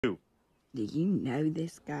Do you know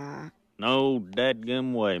this guy? No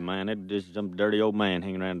dadgum way, man. It's just some dirty old man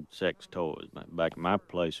hanging around with sex toys back at my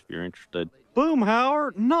place, if you're interested.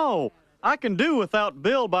 Boomhauer? No! I can do without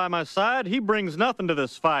Bill by my side. He brings nothing to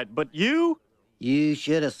this fight. But you? You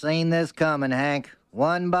should have seen this coming, Hank.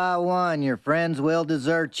 One by one, your friends will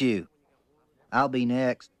desert you. I'll be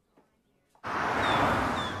next.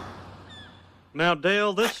 Now,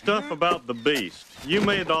 Dale, this stuff about the beast, you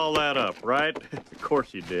made all that up, right? Of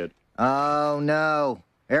course you did. Oh, no.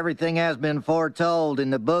 Everything has been foretold in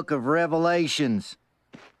the book of Revelations.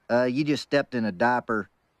 You just stepped in a diaper.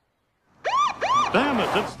 Damn it,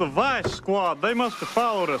 it's the Vice Squad. They must have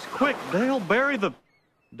followed us. Quick, Dale, bury the...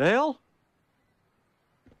 Dale?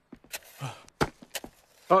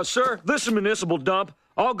 Sir, this is a municipal dump.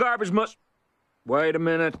 All garbage must... Wait a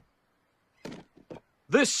minute.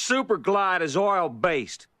 This Super Glide is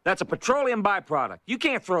oil-based. That's a petroleum byproduct. You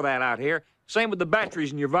can't throw that out here. Same with the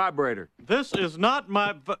batteries in your vibrator. This is not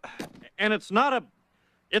my... And it's not a...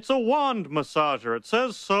 It's a wand massager. It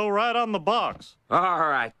says so right on the box. All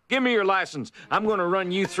right. Give me your license. I'm going to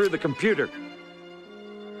run you through the computer.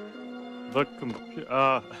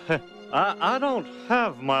 I don't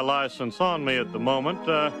have my license on me at the moment,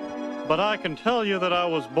 but I can tell you that I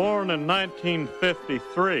was born in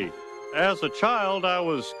 1953. As a child, I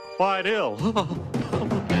was quite ill.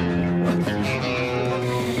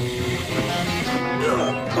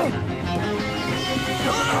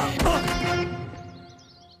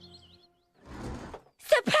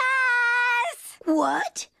 Surprise!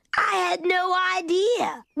 What? I had no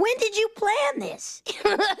idea. When did you plan this?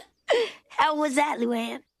 How was that,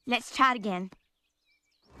 Luann? Let's try it again.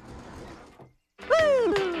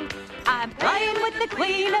 Woo! I'm playing with the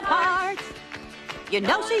Queen of Hearts. You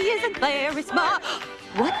know she isn't very smart.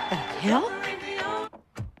 What the hell?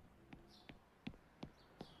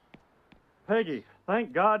 Peggy,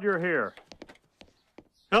 thank God you're here.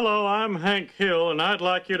 Hello, I'm Hank Hill, and I'd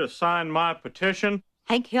like you to sign my petition.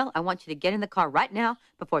 Hank Hill, I want you to get in the car right now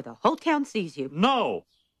before the whole town sees you. No,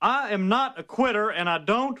 I am not a quitter, and I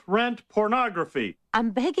don't rent pornography.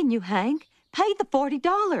 I'm begging you, Hank. Pay the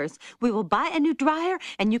 $40. We will buy a new dryer,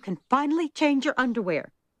 and you can finally change your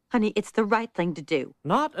underwear. Honey, it's the right thing to do.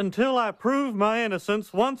 Not until I prove my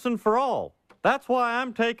innocence once and for all. That's why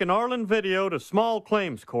I'm taking Arlen Video to small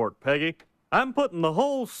claims court, Peggy. I'm putting the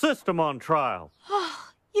whole system on trial. Oh,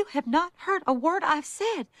 you have not heard a word I've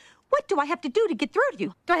said. What do I have to do to get through to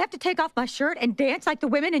you? Do I have to take off my shirt and dance like the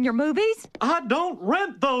women in your movies? I don't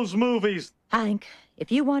rent those movies. Hank,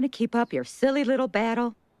 if you want to keep up your silly little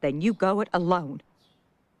battle, then you go it alone.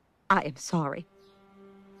 I am sorry.